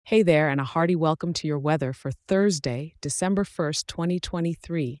Hey there, and a hearty welcome to your weather for Thursday, December 1st,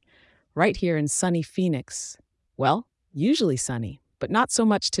 2023, right here in sunny Phoenix. Well, usually sunny, but not so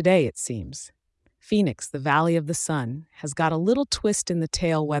much today, it seems. Phoenix, the Valley of the Sun, has got a little twist in the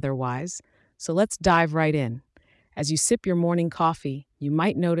tail weather wise, so let's dive right in. As you sip your morning coffee, you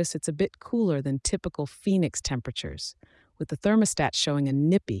might notice it's a bit cooler than typical Phoenix temperatures, with the thermostat showing a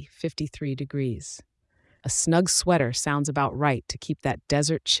nippy 53 degrees. A snug sweater sounds about right to keep that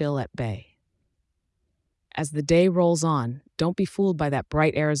desert chill at bay. As the day rolls on, don't be fooled by that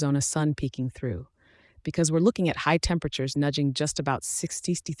bright Arizona sun peeking through, because we're looking at high temperatures nudging just about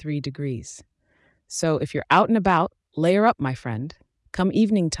 63 degrees. So if you're out and about, layer up, my friend. Come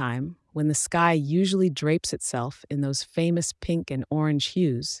evening time, when the sky usually drapes itself in those famous pink and orange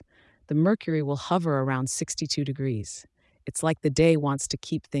hues, the mercury will hover around 62 degrees. It's like the day wants to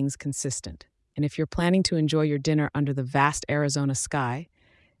keep things consistent. And if you're planning to enjoy your dinner under the vast Arizona sky,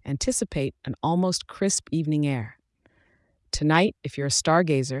 anticipate an almost crisp evening air. Tonight, if you're a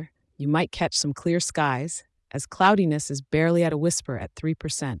stargazer, you might catch some clear skies, as cloudiness is barely at a whisper at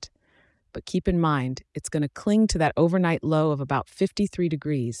 3%. But keep in mind, it's going to cling to that overnight low of about 53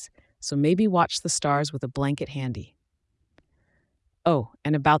 degrees, so maybe watch the stars with a blanket handy. Oh,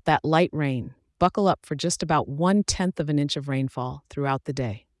 and about that light rain, buckle up for just about 1/10 of an inch of rainfall throughout the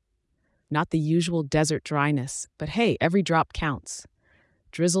day. Not the usual desert dryness, but hey, every drop counts.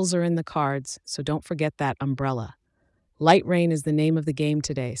 Drizzles are in the cards, so don't forget that umbrella. Light rain is the name of the game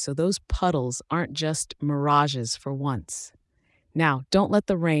today, so those puddles aren't just mirages for once. Now, don't let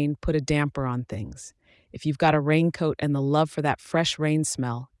the rain put a damper on things. If you've got a raincoat and the love for that fresh rain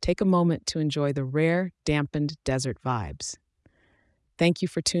smell, take a moment to enjoy the rare, dampened desert vibes. Thank you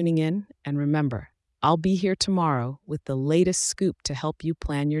for tuning in, and remember, I'll be here tomorrow with the latest scoop to help you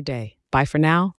plan your day. Bye for now.